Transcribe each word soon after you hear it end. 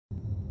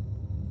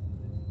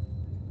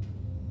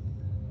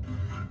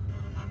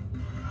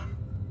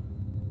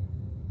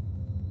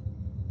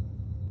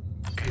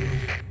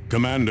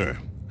Commander,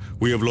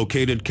 we have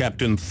located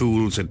Captain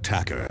Thule's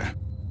attacker.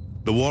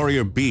 The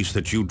warrior beast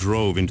that you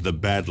drove into the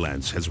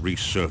Badlands has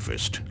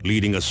resurfaced,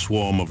 leading a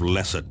swarm of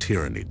lesser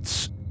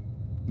Tyranids.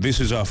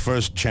 This is our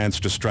first chance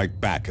to strike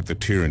back at the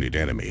Tyranid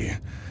enemy,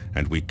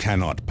 and we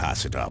cannot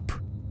pass it up.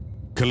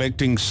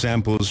 Collecting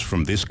samples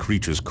from this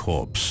creature's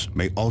corpse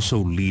may also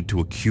lead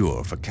to a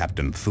cure for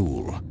Captain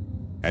Thule,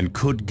 and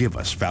could give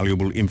us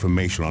valuable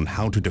information on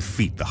how to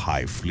defeat the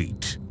High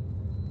Fleet.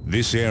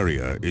 This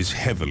area is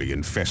heavily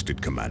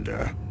infested,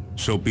 Commander,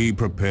 so be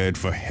prepared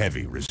for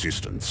heavy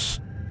resistance.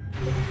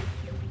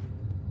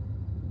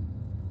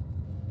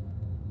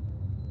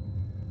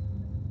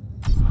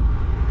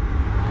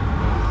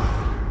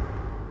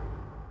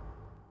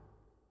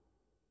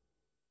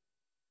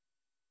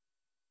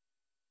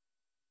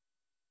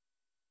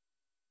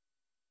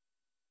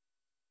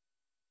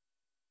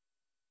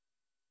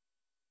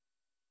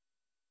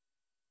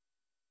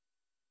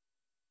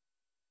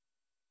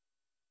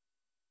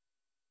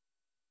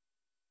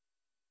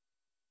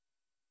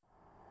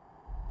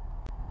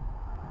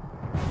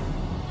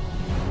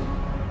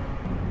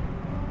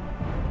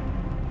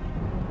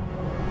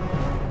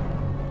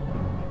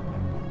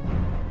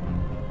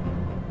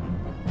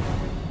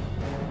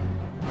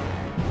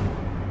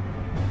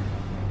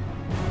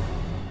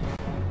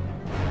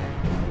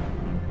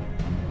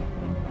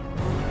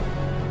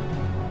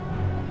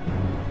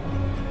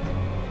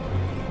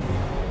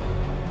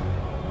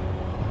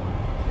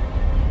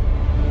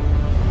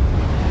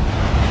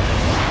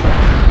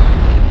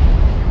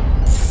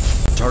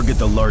 Target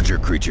the larger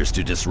creatures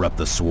to disrupt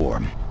the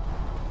swarm.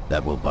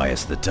 That will buy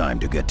us the time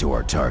to get to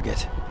our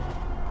target.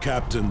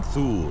 Captain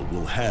Thule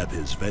will have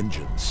his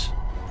vengeance.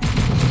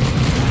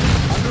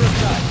 Under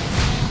attack.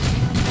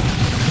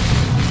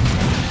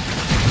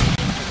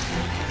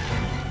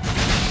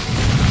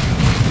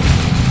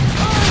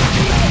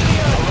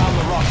 Around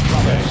the rocks,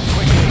 brothers.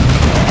 Quickly.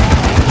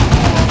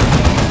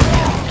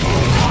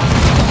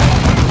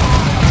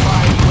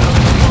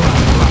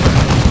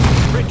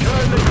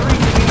 Return the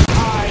greeting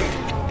tide.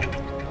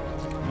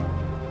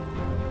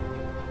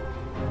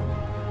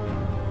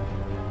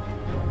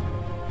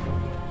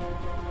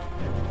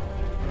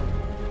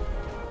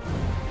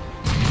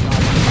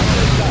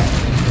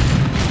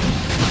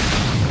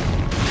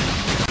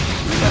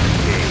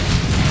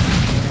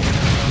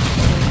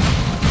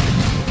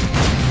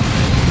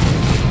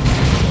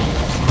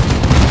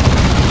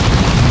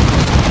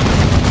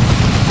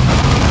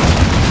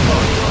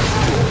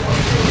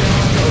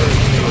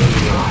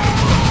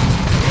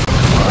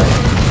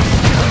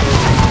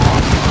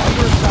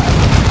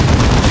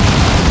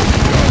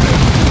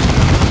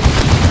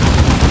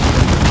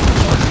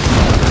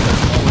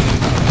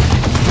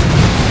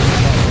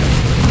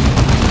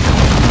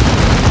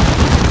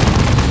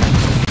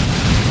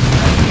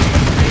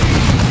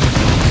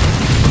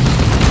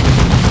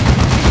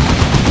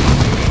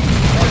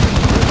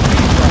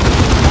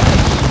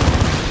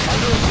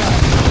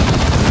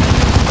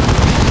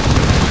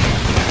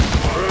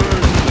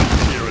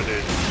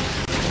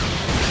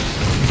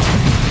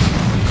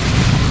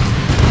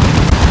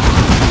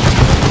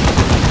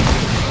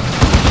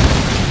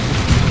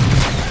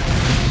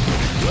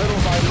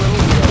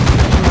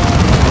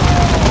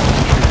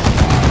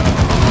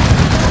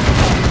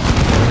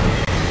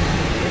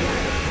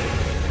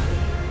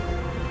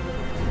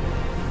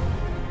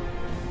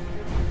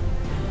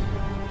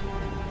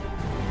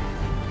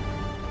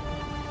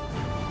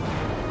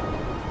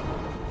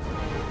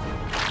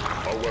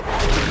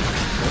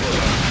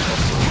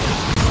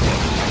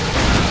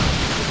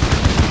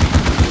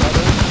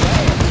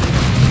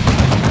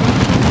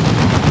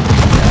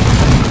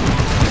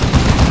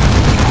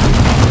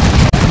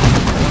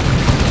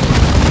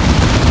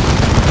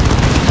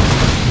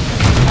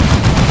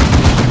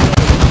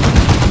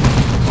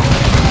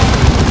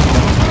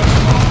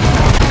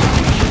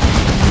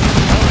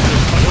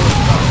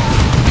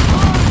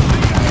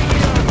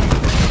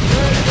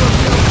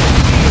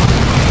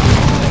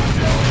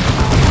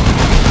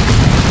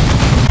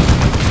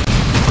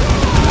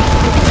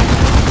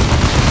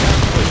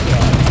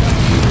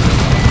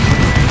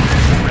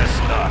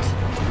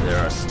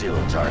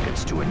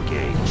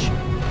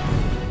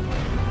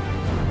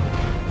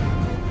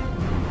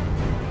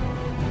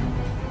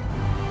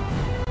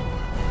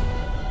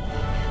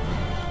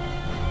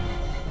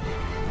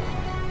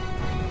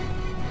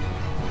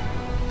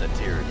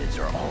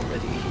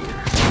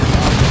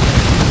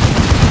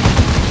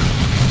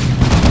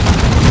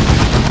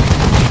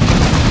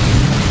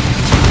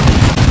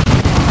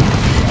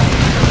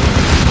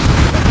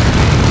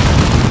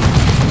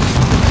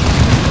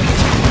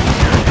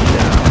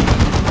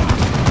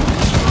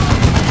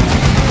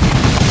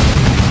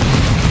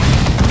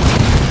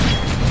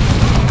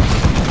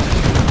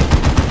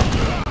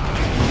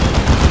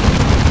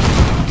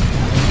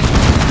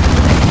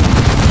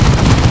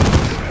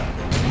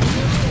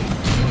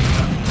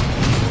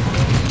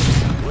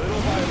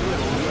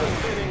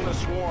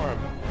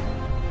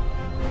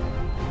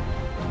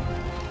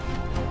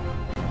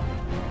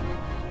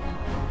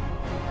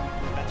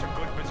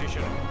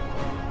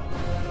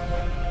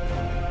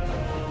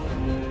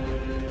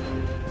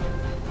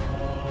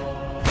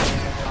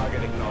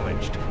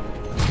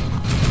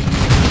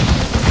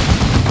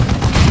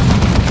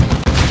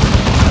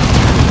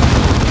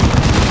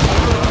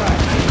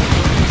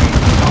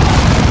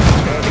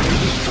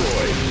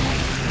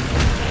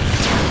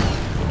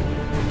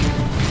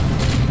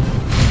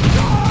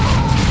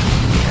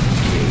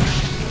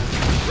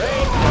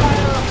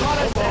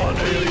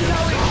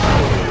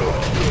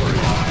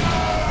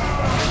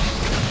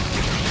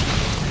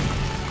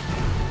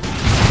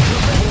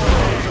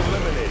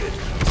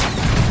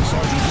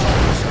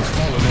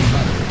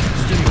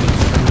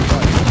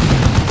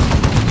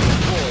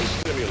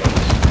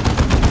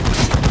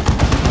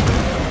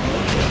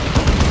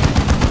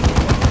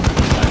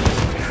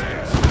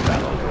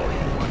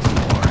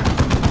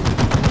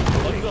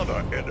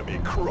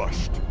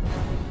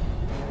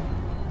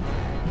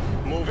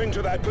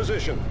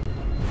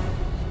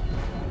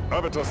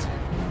 Habitus,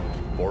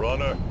 for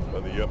honor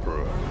and the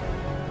Emperor.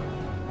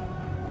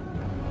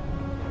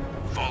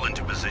 Fall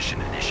into position,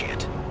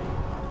 Initiate.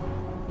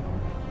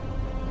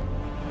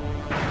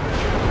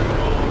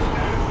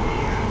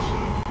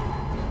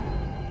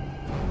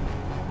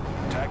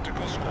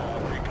 Tactical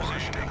squad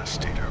repositioning.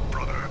 Devastator,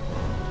 brother.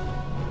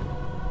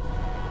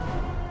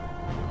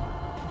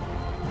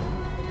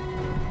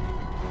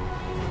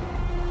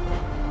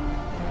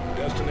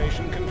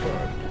 Destination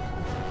confirmed.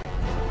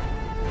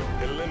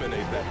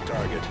 Eliminate that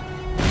target.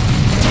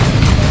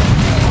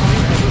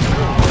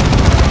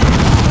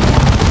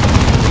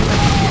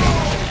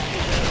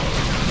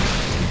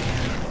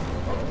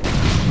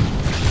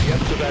 Get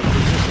to that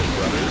position,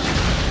 brothers.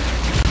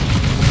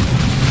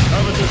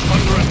 Habitus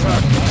under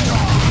attack.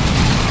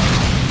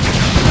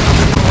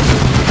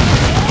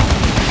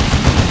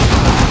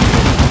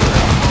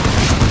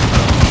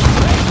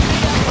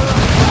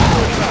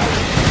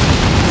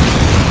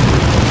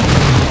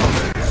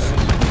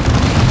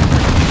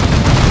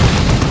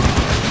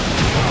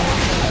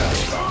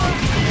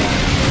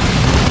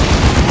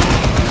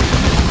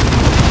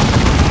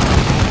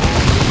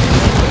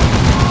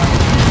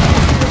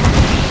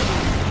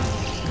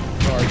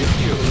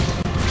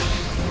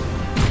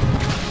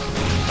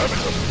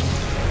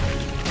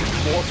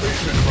 More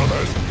patience,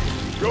 brothers.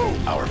 Go!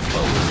 Our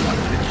foe is not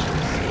finished.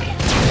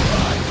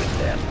 I with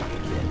them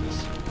wins.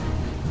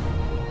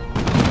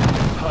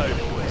 Hide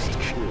quest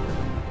kill.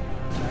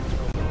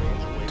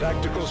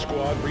 Tactical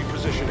squad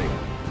repositioning.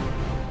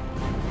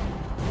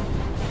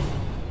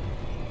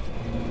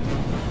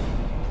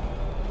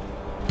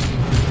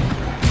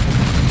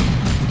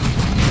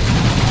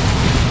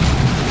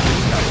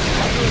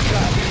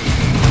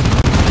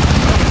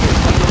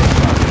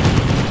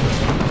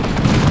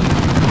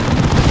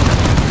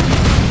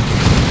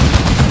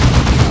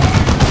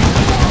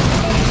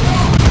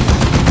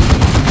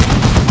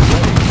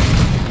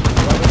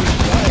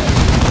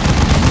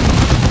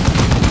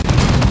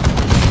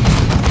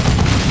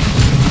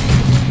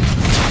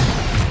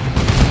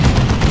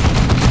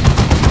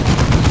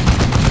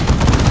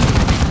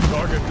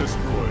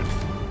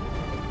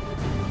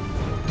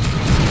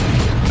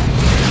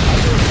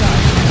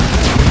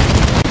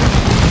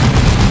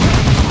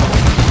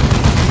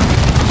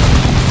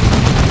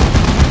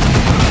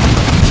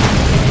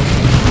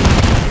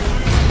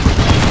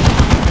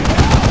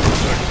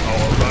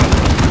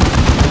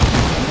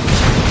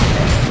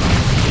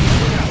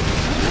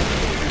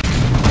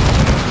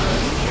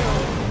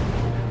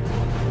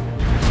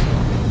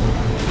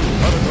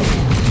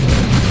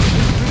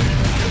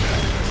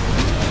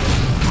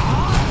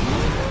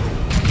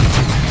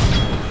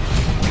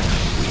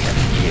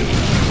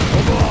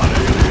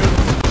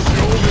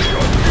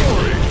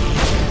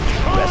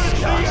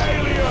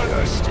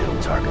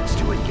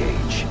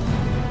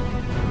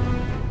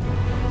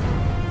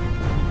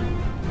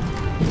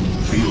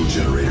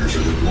 Generators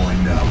are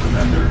deploying now,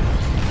 Commander.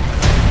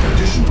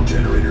 Additional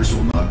generators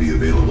will not be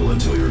available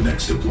until your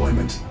next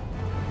deployment.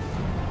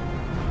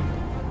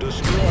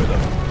 Destroy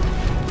them.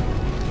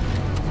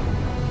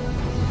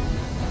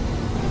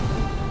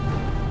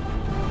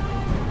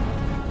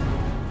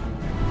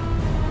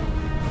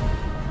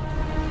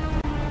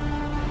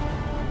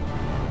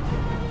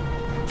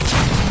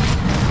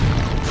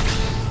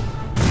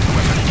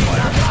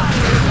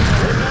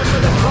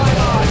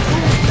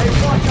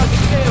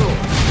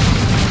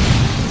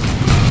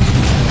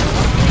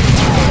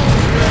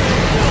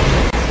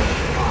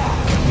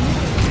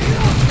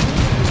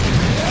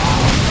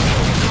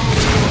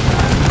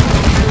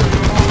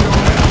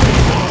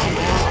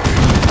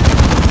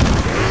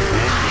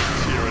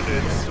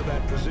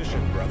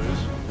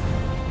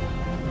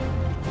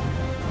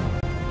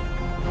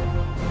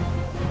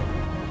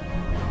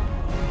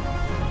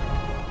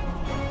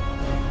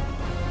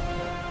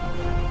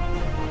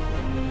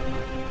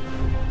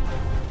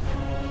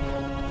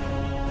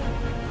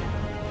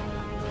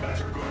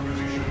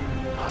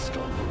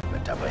 Hostile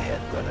movement up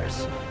ahead,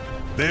 brothers.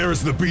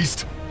 There's the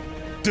beast.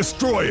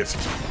 Destroy it.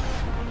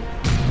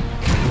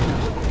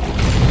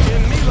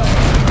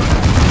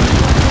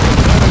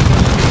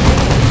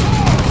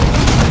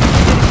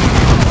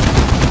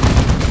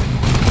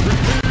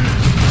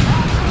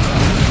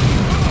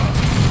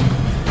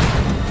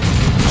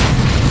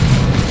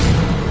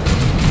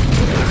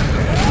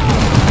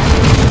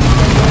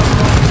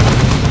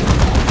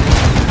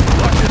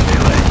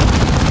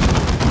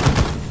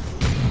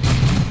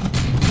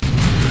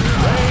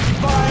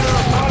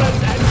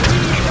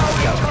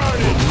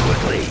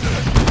 Quickly.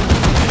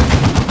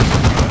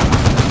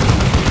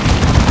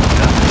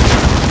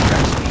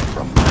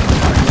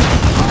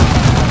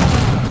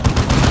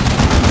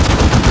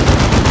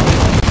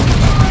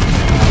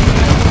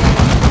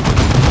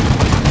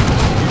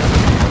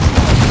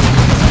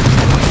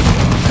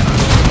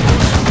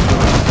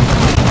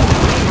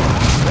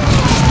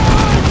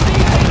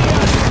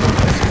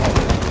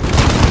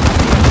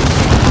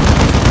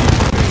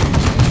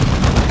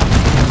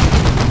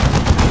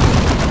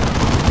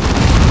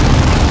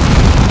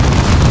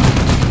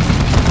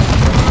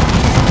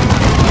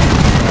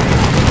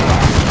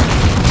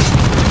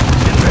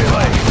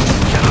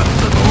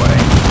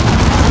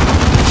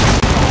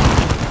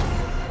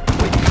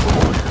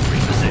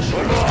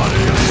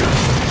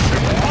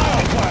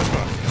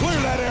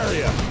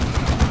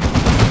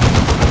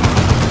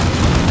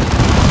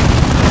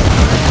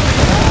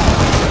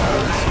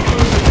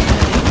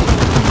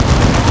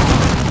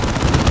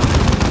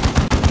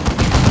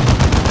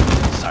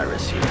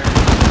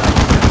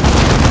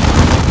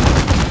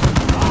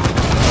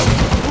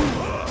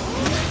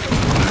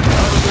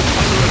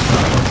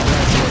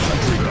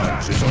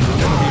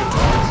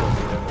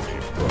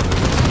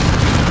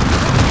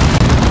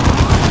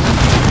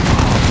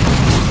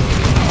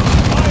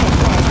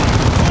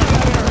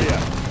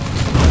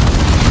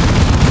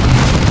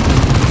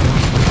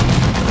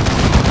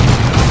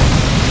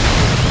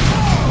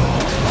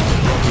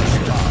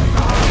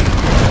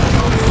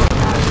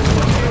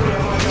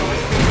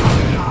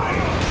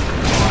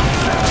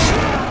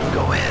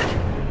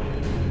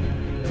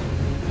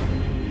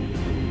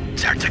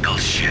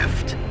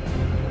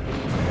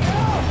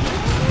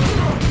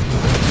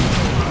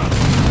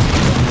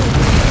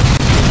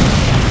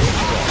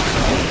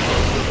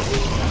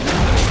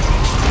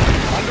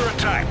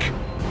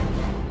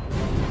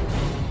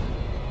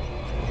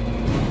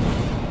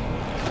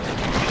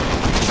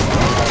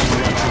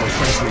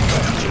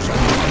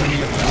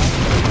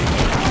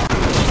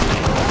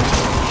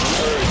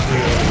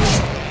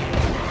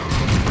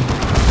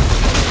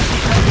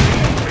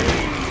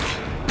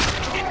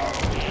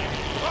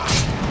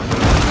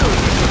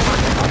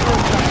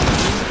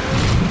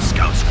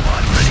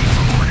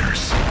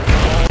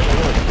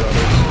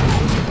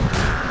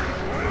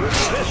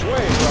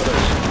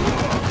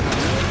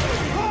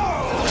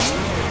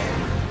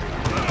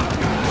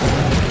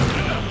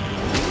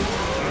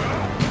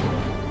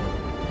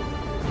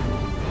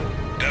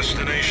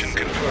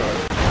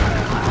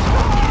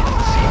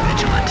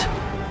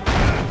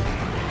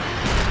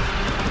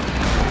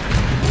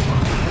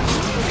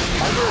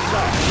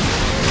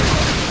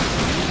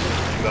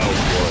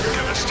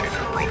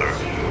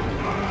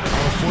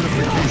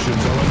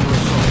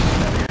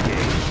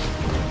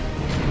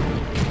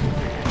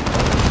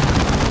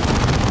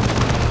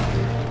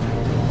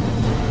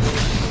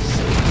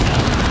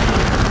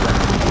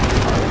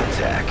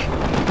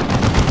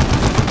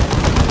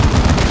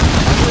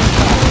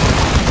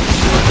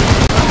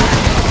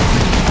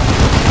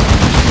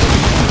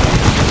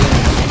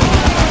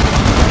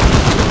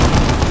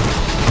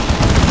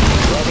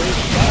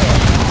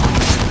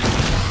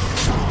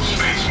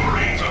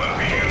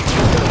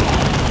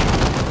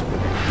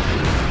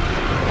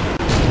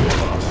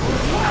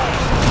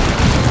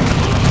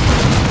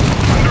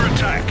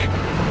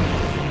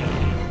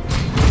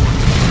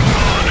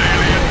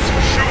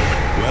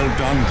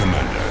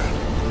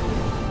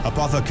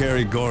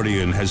 Apothecary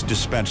Gordian has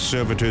dispatched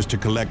servitors to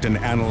collect and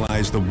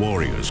analyze the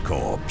warrior's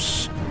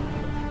corpse.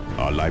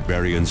 Our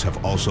librarians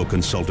have also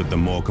consulted the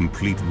more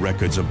complete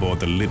records aboard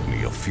the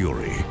Litany of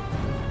Fury.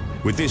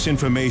 With this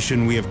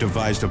information, we have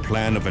devised a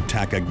plan of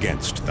attack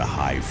against the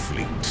Hive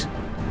Fleet.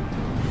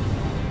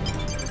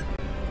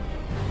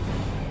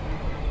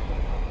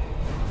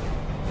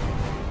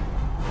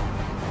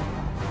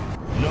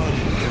 None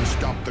can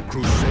stop the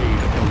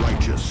crusade of the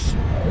righteous.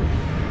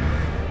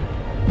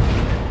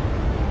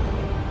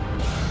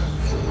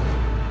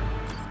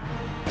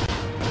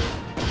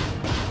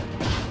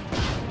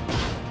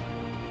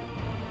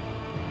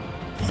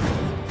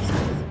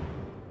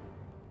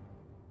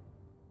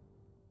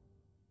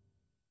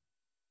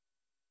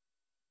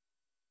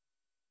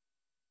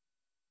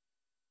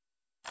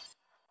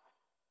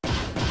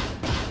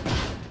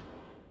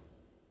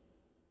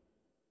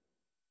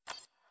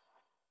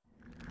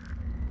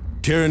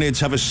 Tyranids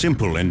have a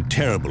simple and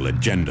terrible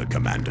agenda,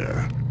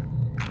 Commander.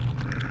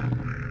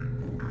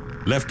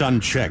 Left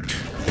unchecked,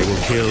 they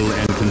will kill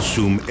and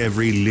consume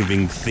every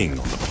living thing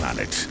on the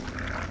planet.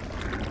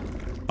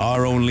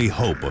 Our only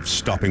hope of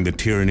stopping the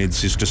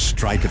Tyranids is to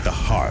strike at the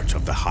heart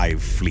of the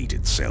Hive Fleet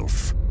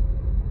itself.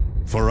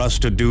 For us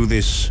to do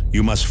this,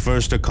 you must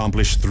first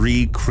accomplish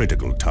 3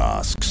 critical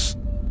tasks.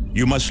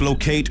 You must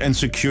locate and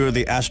secure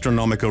the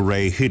astronomic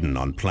array hidden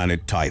on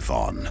planet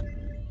Typhon.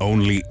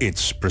 Only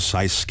its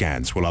precise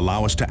scans will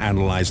allow us to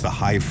analyze the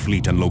Hive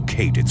Fleet and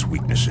locate its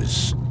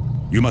weaknesses.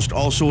 You must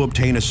also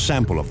obtain a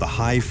sample of the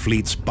Hive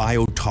Fleet's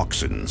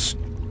biotoxins.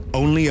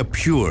 Only a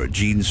pure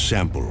gene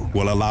sample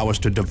will allow us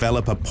to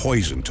develop a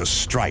poison to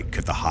strike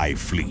at the Hive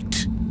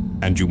Fleet.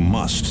 And you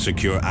must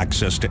secure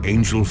access to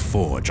Angel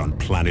Forge on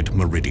planet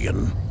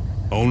Meridian.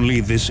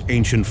 Only this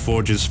ancient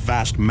forge's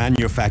vast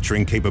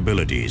manufacturing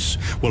capabilities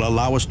will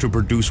allow us to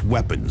produce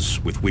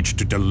weapons with which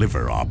to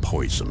deliver our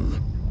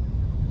poison.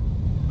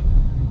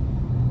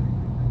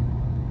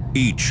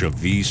 Each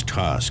of these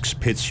tasks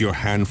pits your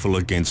handful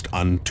against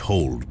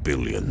untold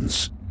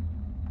billions.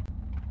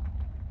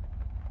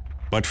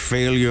 But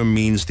failure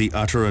means the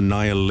utter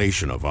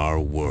annihilation of our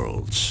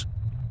worlds.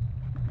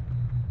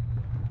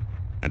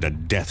 And a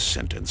death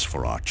sentence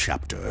for our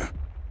chapter.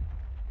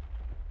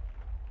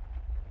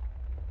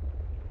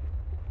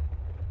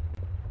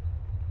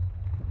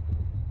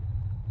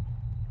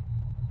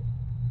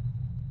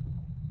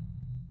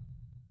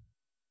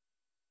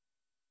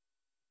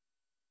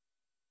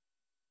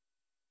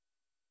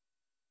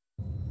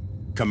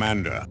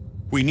 Commander,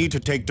 we need to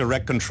take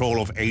direct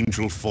control of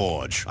Angel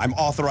Forge. I'm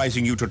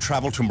authorizing you to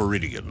travel to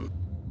Meridian.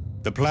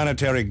 The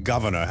planetary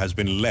governor has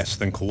been less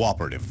than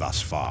cooperative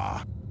thus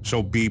far,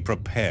 so be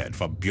prepared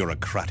for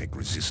bureaucratic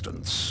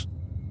resistance.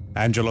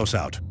 Angelos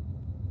out.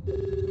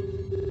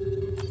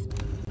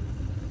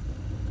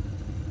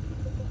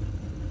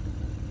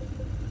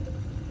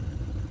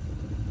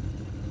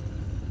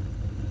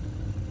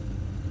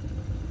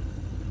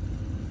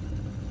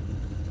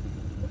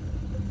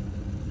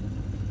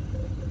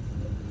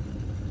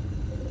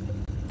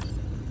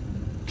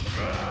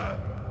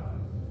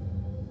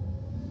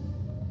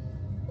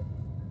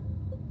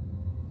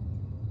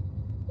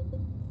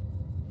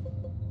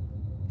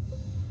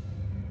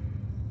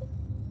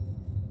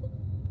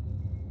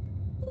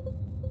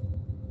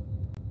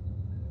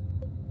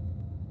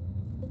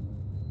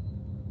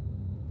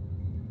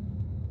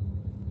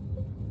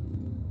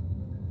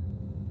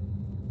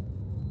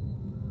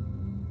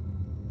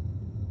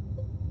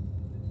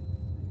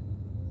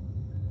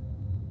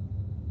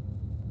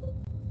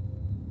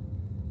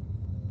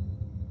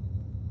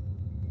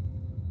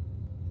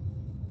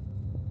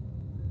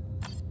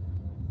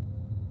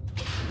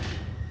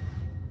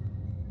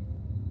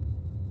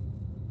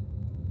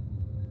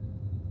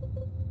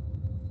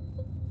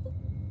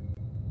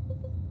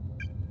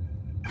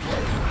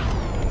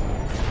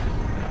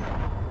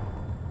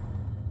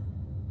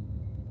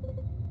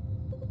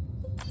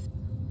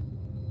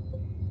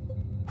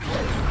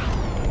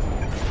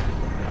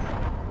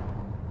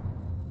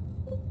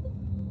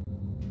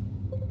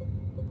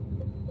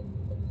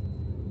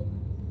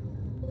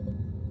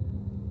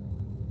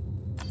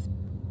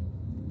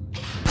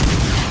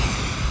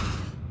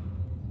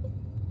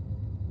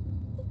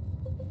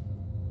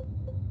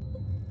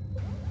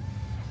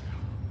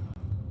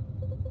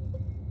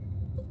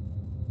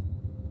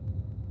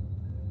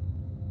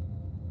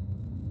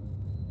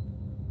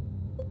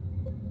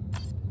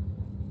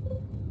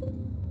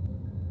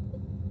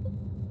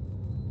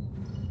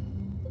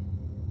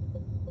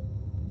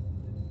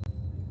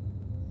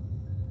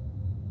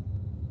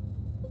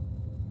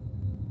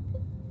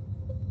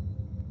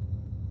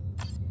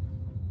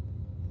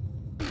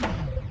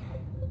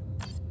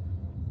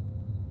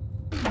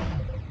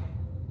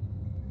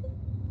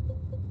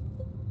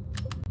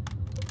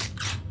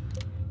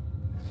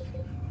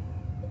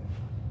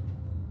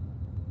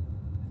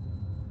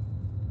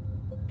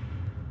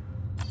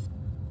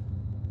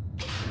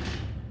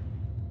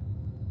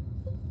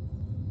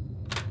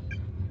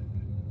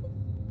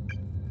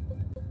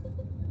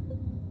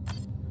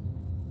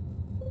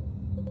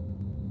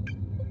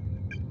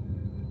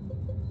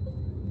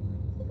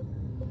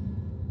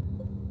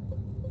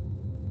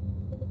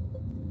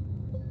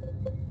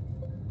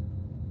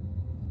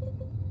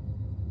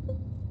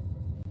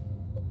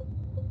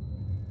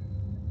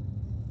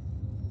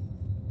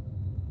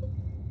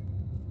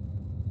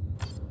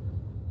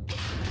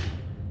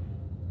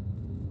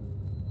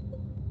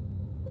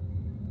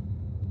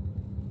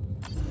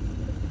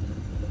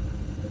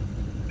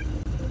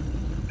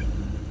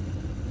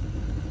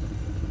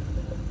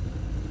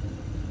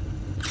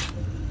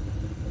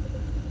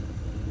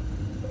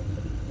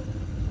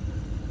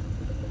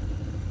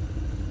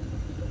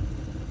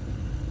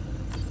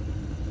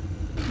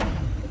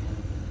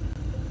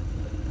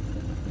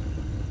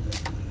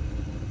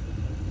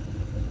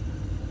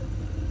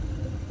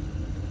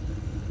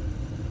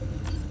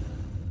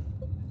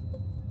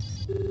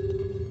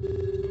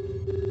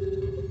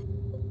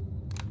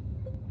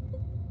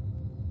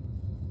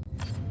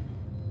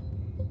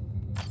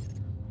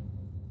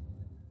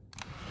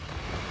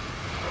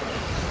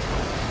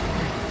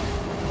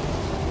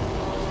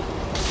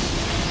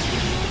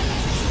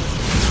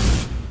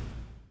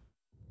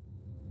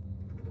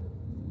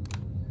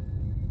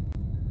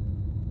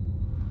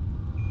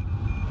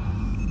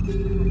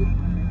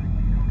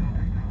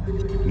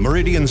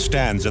 Meridian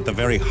stands at the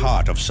very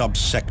heart of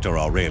Subsector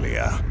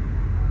Aurelia.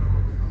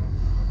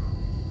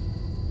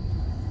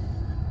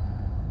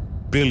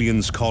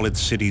 Billions call its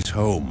cities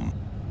home.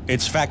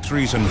 Its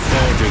factories and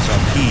forges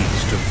are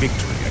keys to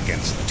victory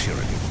against the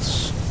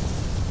Tyranids.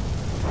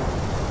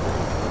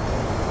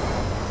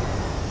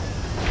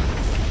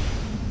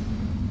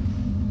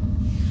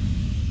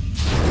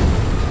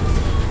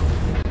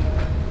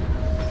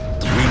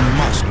 We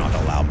must not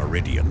allow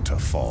Meridian to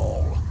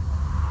fall.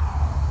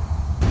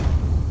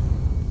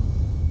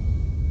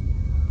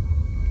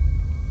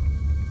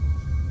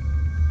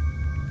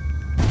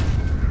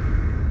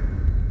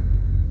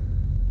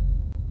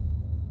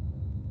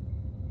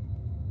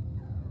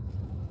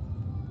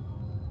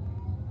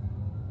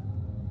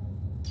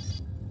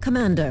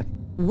 Commander,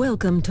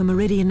 welcome to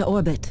Meridian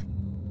Orbit.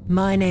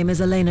 My name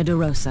is Elena de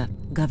Rosa.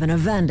 Governor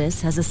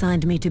Vandis has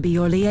assigned me to be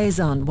your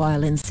liaison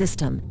while in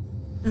system.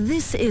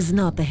 This is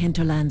not the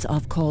hinterlands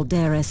of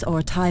Calderis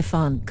or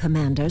Typhon,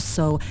 Commander,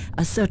 so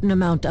a certain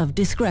amount of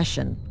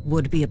discretion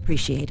would be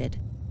appreciated.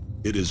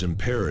 It is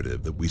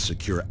imperative that we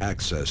secure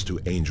access to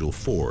Angel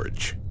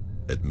Forge,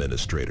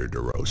 Administrator de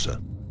Rosa.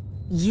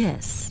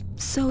 Yes,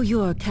 so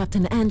your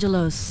Captain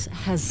Angelos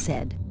has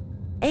said.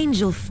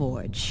 Angel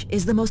Forge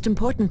is the most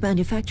important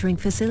manufacturing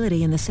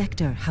facility in the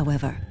sector,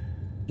 however.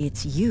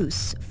 Its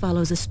use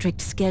follows a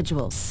strict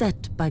schedule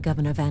set by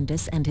Governor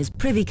Vandis and his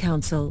Privy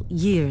Council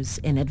years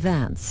in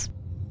advance.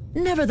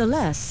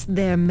 Nevertheless,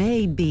 there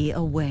may be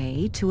a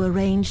way to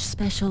arrange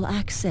special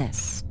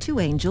access to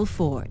Angel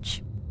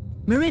Forge.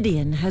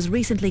 Meridian has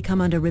recently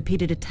come under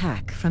repeated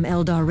attack from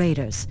Eldar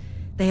raiders.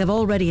 They have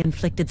already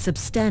inflicted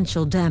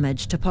substantial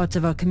damage to parts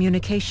of our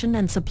communication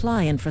and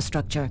supply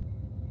infrastructure.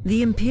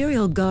 The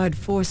Imperial Guard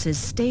forces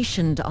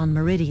stationed on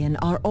Meridian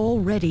are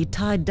already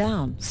tied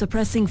down,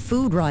 suppressing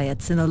food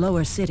riots in the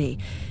lower city.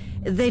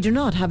 They do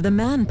not have the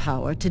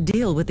manpower to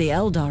deal with the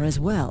Eldar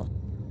as well.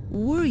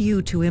 Were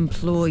you to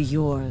employ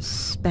your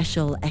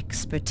special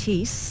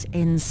expertise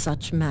in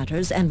such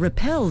matters and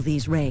repel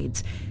these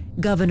raids,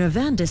 Governor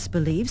Vandis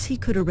believes he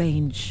could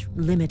arrange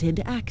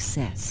limited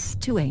access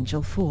to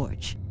Angel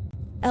Forge.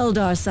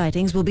 Eldar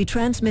sightings will be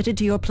transmitted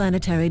to your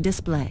planetary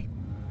display.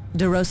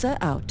 De Rosa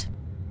out.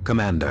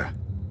 Commander,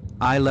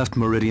 I left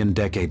Meridian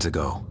decades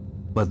ago,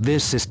 but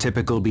this is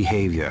typical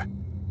behavior.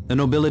 The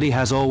nobility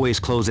has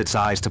always closed its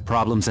eyes to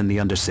problems in the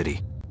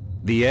Undercity.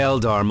 The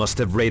Eldar must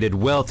have raided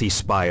wealthy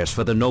spires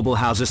for the noble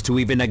houses to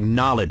even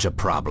acknowledge a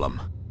problem.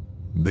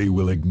 They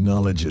will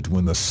acknowledge it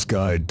when the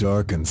sky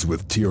darkens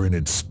with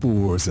Tyranid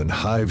spores and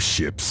hive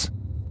ships.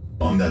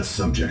 On that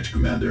subject,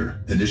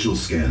 Commander, initial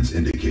scans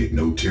indicate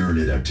no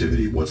Tyranid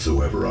activity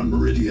whatsoever on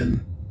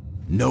Meridian.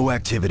 No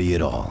activity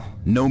at all.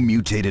 No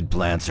mutated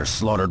plants or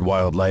slaughtered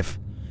wildlife.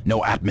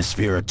 No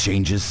atmospheric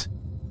changes.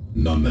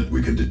 None that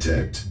we can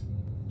detect.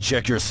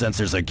 Check your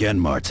sensors again,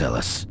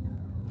 Martellus.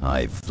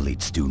 Hive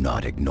fleets do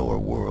not ignore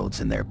worlds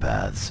in their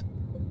paths.